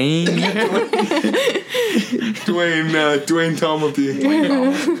Dwayne. Dwayne Tomlty.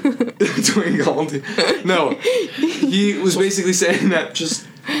 Dwayne Tomlty. No, he was basically saying that Just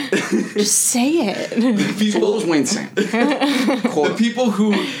say it. What was Wayne saying? the people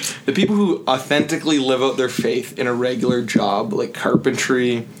who authentically live out their faith in a regular job like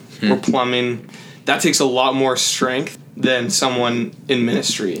carpentry or plumbing, that takes a lot more strength than someone in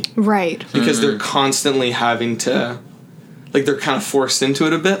ministry Right. because they're constantly having to, like, they're kind of forced into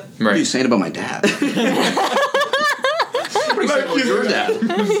it a bit. What are you Right. saying about my dad? What are you saying about your dad?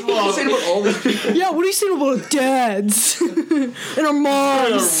 What are you saying about all these people? Yeah, what are you saying about dads and our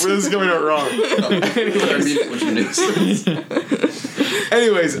moms? This is coming out wrong. What's your news?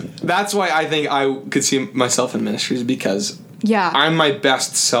 Anyways, that's why I think I could see myself in ministries because Yeah. I'm my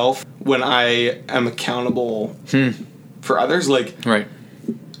best self when I am accountable for others. Like, Right.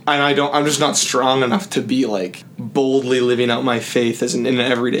 and I'm just not strong enough to be like boldly living out my faith in an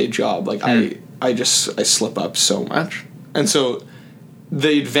everyday job. Like I slip up so much. And so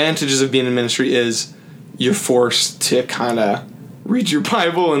the advantages of being in ministry is you're forced to kind of read your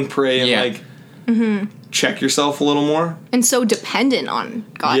Bible and pray and Yeah. check yourself a little more. And so dependent on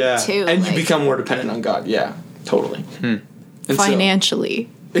God too. And like, you become more dependent on God. Yeah, totally. And so- financially.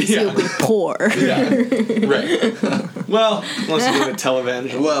 Yeah. You'll be poor. Yeah. Right. Well, unless you're doing a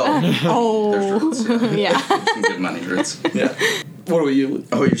televangelist. Well, Oh. there's roots. Yeah. Some good money roots. Yeah. What about you?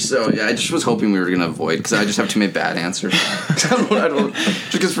 Oh, you're so... Yeah, I just was hoping we were going to avoid, because I just have too many bad answers. I don't...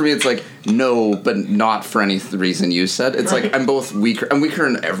 Just because for me it's like, no, but not for any reason you said. It's like, I'm both weaker. I'm weaker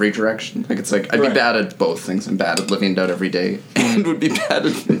in every direction. Like, it's like, I'd be bad at both things. I'm bad at living it out every day, and would be bad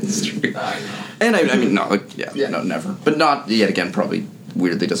at ministry. And I mean, no, like, no, never. But not, yet again, probably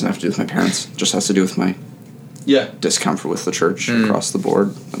weirdly doesn't have to do with my parents. Just has to do with my discomfort with the church across the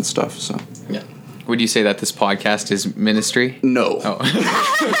board and stuff, so. Yeah. Would you say that this podcast is ministry? No. Oh.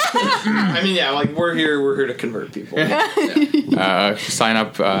 I mean, yeah, like, we're here to convert people. Sign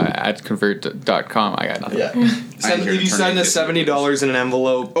up at convert.com. I got nothing. Yeah. If you send us $70 in an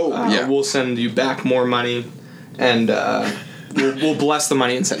envelope, we'll send you back more money, and we'll bless the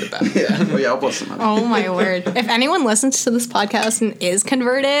money and send it back. I'll bless the money. Oh my word. If anyone listens to this podcast and is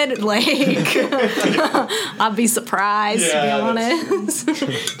converted, like, I'd be surprised, to be honest.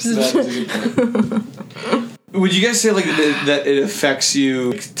 Would you guys say, like, that it affects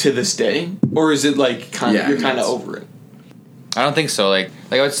you to this day? Or is it, like, you're kind of over it? I don't think so. Like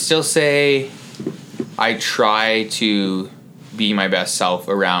I would still say I try to be my best self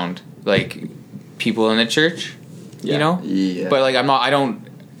around, like, people in the church. You know? Yeah. But, like,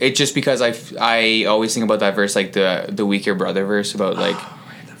 it's just because I always think about that verse, like, the weaker brother verse about, like,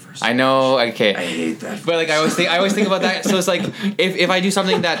 I know, okay. I hate that. But, like, I always think about that. So it's like, if I do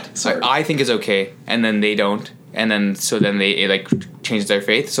something that I think is okay, and then they don't, and then, it, like, changes their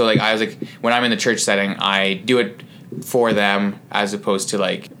faith. So, like, I was like, when I'm in the church setting, I do it for them, as opposed to,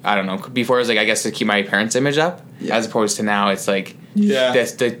 like, I don't know, before it was, like, I guess to keep my parents' image up, as opposed to now it's, like,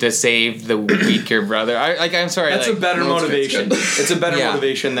 to save the weaker brother. I'm sorry. That's, like, a better motivation. It's a better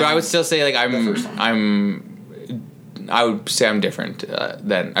motivation than... But I would still say, like, I would say I'm different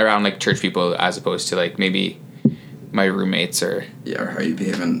than around, like, church people, as opposed to, like, maybe my roommates or... Yeah, or how you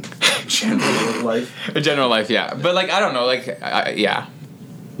behave in general life. General life, yeah. But, like, I don't know, like, yeah.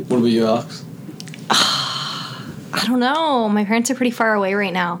 What about you, Alex? I don't know. My parents are pretty far away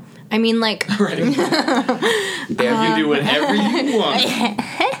right now. I mean, like... Right. You can do whatever you want.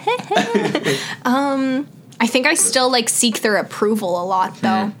 I think I still, like, seek their approval a lot,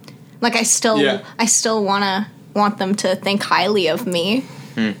 though. Like, I still want them to think highly of me.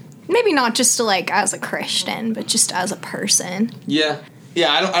 Maybe not just to, like, as a Christian, but just as a person. Yeah.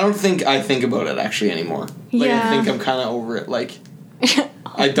 Yeah, I don't think I think about it actually anymore. Like, I think I'm kind of over it. Like,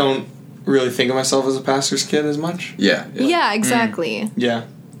 I don't really think of myself as a pastor's kid as much. Yeah, exactly. Yeah.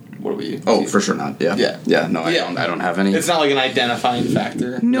 What about you? Oh, for sure not. Yeah. No, I don't have any. It's not like an identifying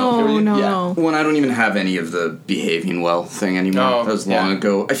factor. No. When I don't even have any of the behaving well thing anymore. That was long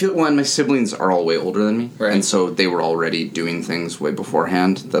ago. I feel my siblings are all way older than me, and so they were already doing things way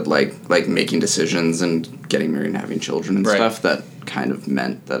beforehand that like making decisions and getting married and having children and stuff that kind of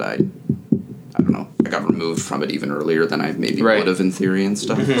meant that I don't know, I got removed from it even earlier than I maybe would have in theory and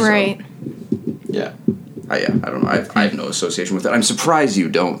stuff. Right. So, yeah. I don't know. I have no association with it. I'm surprised you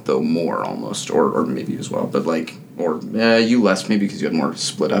don't, though, more almost, or maybe as well. But like, or you less maybe because you had more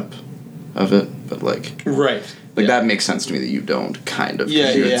split up of it. But like, that makes sense to me that you don't kind of.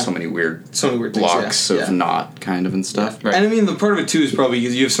 Because you had so many weird blocks of not kind of and stuff. Right. And I mean, the part of it too is probably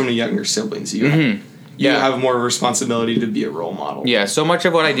because you have so many younger siblings. You have more of a responsibility to be a role model. Yeah. So much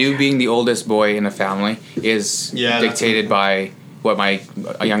of what I do, being the oldest boy in the family, is dictated by what my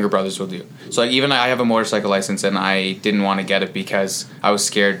younger brothers will do. So, like, even I have a motorcycle license, and I didn't want to get it because I was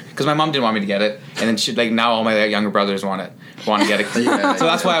scared. Because my mom didn't want me to get it, and then now all my younger brothers want to get it. So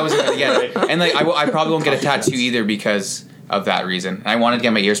that's why I wasn't going to get it. And like, I probably won't get a tattoo either because of that reason. And I wanted to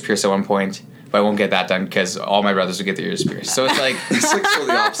get my ears pierced at one point, but I won't get that done because all my brothers would get their ears pierced. So it's like so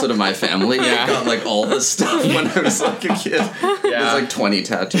the opposite of my family. I got like all this stuff when I was like a kid. It was like 20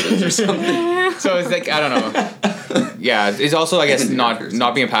 tattoos or something. So it's like, I don't know. Yeah, it's also, I guess, not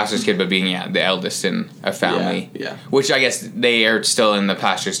being a pastor's kid, but being the eldest in a family. Yeah. Which I guess they are still in the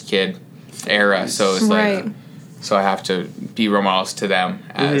pastor's kid era, so it's like, so I have to be role models to them.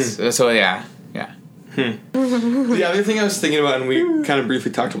 So yeah. The other thing I was thinking about, and we kind of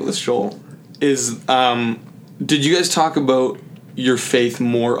briefly talked about this, Joel, is did you guys talk about your faith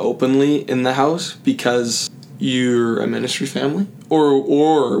more openly in the house because you're a ministry family,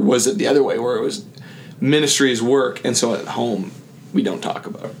 or was it the other way where it was ministry is work, and so at home we don't talk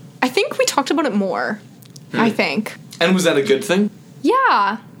about it? I think we talked about it more. I think. And was that a good thing?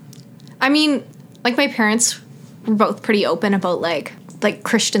 Yeah. I mean, like, my parents were both pretty open about like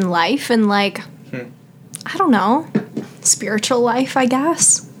Christian life and like I don't know, spiritual life, I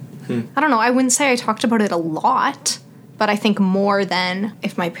guess. I don't know. I wouldn't say I talked about it a lot, but I think more than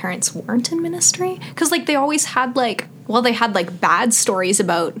if my parents weren't in ministry. Because, like, they always had, like, they had, like, bad stories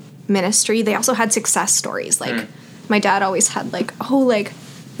about ministry. They also had success stories. Like, my dad always had like, oh, like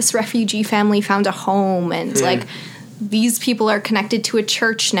this refugee family found a home, and like these people are connected to a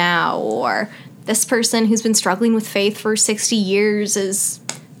church now, or this person who's been struggling with faith for 60 years is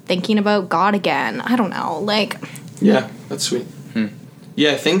thinking about God again. I don't know, like. Yeah, that's sweet.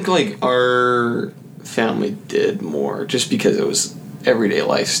 Yeah, I think like our family did more just because it was everyday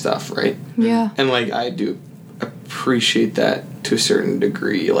life stuff, right? Yeah. And like I do appreciate that to a certain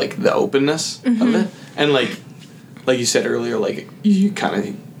degree, like the openness of it. And like you said earlier, like you kind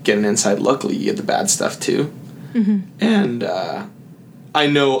of get an inside look. Like, you get the bad stuff too. And I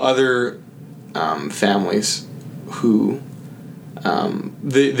know other families who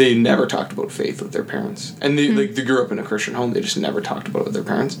they never talked about faith with their parents, and they grew up in a Christian home. They just never talked about it with their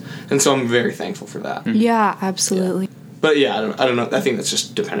parents, and so I'm very thankful for that. Yeah, absolutely. Yeah. But yeah, I don't know. I think that's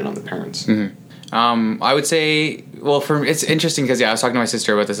just dependent on the parents. I would say, well, it's interesting because I was talking to my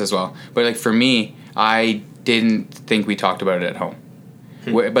sister about this as well. But like for me, I didn't think we talked about it at home.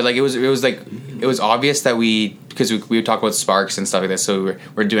 But like it was obvious that because we would talk about sparks and stuff like that. So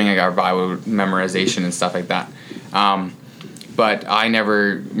we're doing like our Bible memorization and stuff like that. But I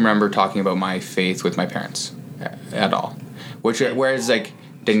never remember talking about my faith with my parents at all. Whereas like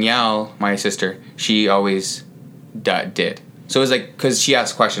Danielle, my sister, she always did. So it was like, because she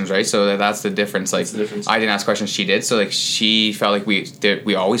asked questions, right? So that's the difference. Like, I didn't ask questions, she did. So like, she felt like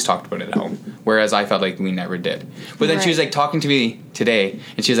we always talked about it at home, whereas I felt like we never did. But then she was like talking to me today,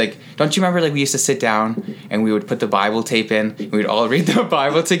 and she was like, "Don't you remember like we used to sit down and we would put the Bible tape in, and we'd all read the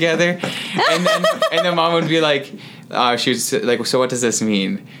Bible together, and then Mom would be like." She was like, "So what does this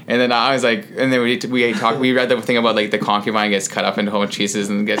mean?" And then I was like, and then we read the thing about like the concubine gets cut up into whole pieces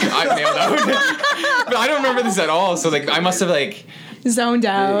and gets I nailed out. But I don't remember this at all. So like I must have like zoned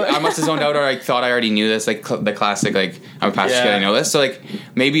out. I must have zoned out, or I thought I already knew this, like the classic like I'm a pastor's kid, I know this. So like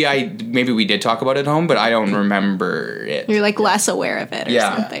maybe we did talk about it at home, but I don't remember it. You're like less aware of it or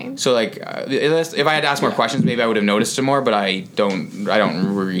something. So like if I had asked more questions, maybe I would have noticed it more, but I don't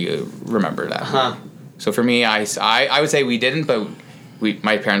remember that. So for me, I would say we didn't, but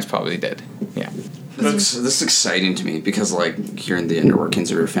my parents probably did. Yeah. This is exciting to me because, like, hearing the inner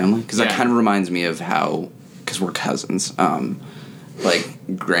workings of your family, because that kind of reminds me of how, because we're cousins,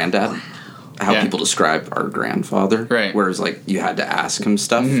 like, granddad, how people describe our grandfather. Right. Whereas, like, you had to ask him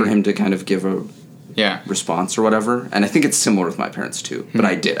stuff for him to kind of give a response or whatever. And I think it's similar with my parents, too. But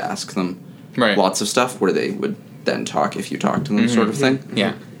I did ask them lots of stuff where they would then talk if you talked to them, sort of thing.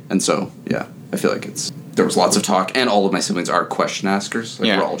 Yeah. And so, I feel like there was lots of talk, and all of my siblings are question askers.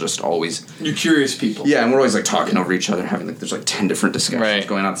 Like, we're all just always... You're curious people. Yeah, and we're always, like, talking over each other, having, like, there's, like, 10 different discussions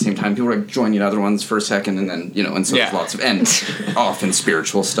going on at the same time. People are, like, joining other ones for a second, and then, and so there's lots of... And often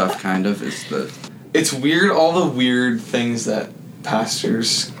spiritual stuff, kind of, is the... It's weird, all the weird things that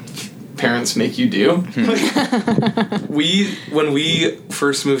pastors' parents make you do. When we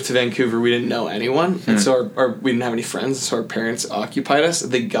first moved to Vancouver, we didn't know anyone, and so we didn't have any friends, so our parents occupied us.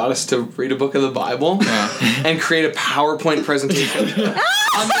 They got us to read a book of the Bible and create a PowerPoint presentation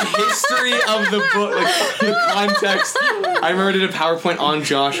on the history of the book, like the context. I remember I did a PowerPoint on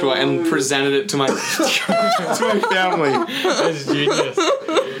Joshua and presented it to my family. That's genius.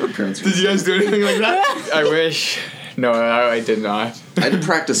 Did you guys do anything like that? I wish. No, I did not. I had to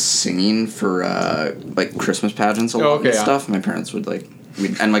practice singing for, like, Christmas pageants a lot and stuff. My parents would, like...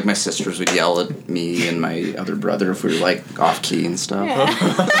 And, like, my sisters would yell at me and my other brother if we were, like, off-key and stuff.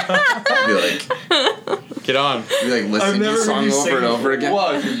 Be like... Get on. Be like, listening to the song over and over again. Well,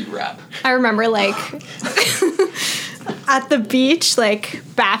 I hear you rap. I remember, like... at the beach, like,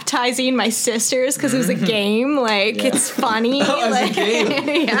 baptizing my sisters because it was a game. Like, it's funny. Like, a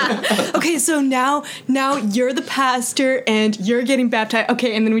game. Okay, so now you're the pastor and you're getting baptized.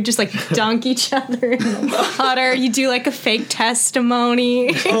 Okay, and then we just, like, dunk each other in the water. You do, like, a fake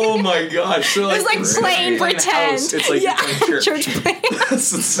testimony. Oh, my gosh. So, like, it's like playing pretend. It's like church playing.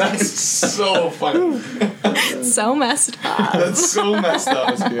 That's so funny. So messed up. That's so messed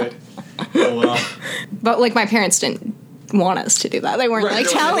up. That's good. Oh, wow. But, like, my parents didn't want us to do that. They weren't, like,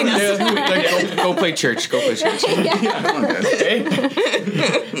 telling us that. Go play church. Go play church.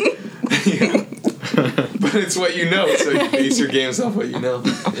 But it's what you know, so you base your games off what you know.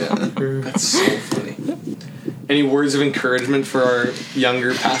 Yeah. That's so funny. Any words of encouragement for our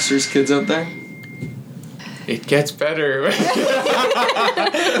younger pastors' kids out there? It gets better. What kind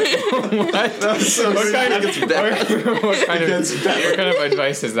of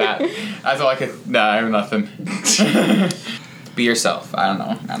advice is that? That's all I could... Nah, I have nothing. be yourself. I don't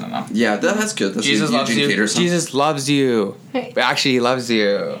know. Yeah, that's good. That's Jesus loves you. Peterson. Jesus loves you. Hey. But actually, he loves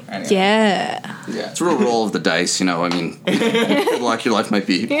you. Anyway. Yeah. Yeah. It's a real roll of the dice, you know. I mean, good luck. Your life might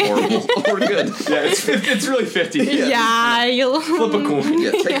be horrible or good. Yeah, it's really 50. Yeah, you'll Flip a coin.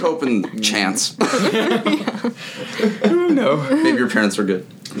 Yeah, take hope and chance. No. Maybe your parents were good.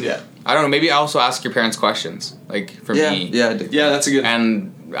 Yeah. I don't know. Maybe also ask your parents questions. Like, for me. Yeah, I did. Yeah, that's a good.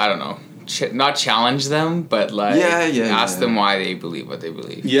 And, I don't know. Not challenge them, but, like, ask them why they believe what they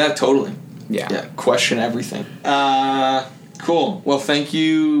believe. Yeah, totally. Yeah. Yeah, question everything. Cool. Well, thank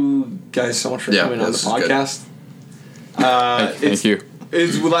you guys so much for coming on the this is good. podcast. Thank you.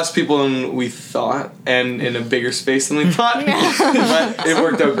 It's with less people than we thought, and in a bigger space than we thought. But it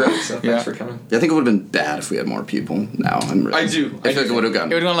worked out great. So thanks for coming. Yeah, I think it would have been bad if we had more people. Now I'm really. I do. I feel like it would have gotten.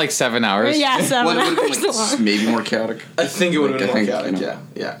 It would have gone like 7 hours. Yeah, 7 Well, it would hours have been like long. maybe more chaotic. I think it would have been I more think, chaotic. you know.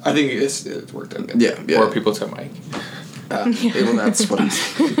 Yeah. I think it's worked out good. Yeah. Or people to Mike. Well, that's what I'm.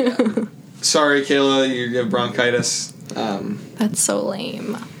 Sorry, Kayla, you have bronchitis. That's so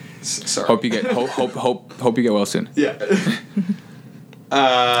lame. Sorry. Hope you get hope you get well soon. Yeah.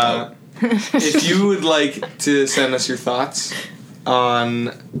 If you would like to send us your thoughts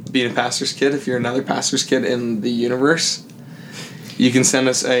on being a pastor's kid, if you're another pastor's kid in the universe, you can send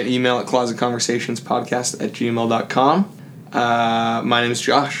us an email at closetconversationspodcast@gmail.com. My name is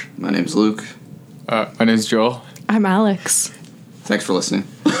Josh. My name's Luke. My name's Joel. I'm Alex. Thanks for listening.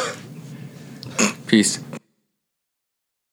 Peace.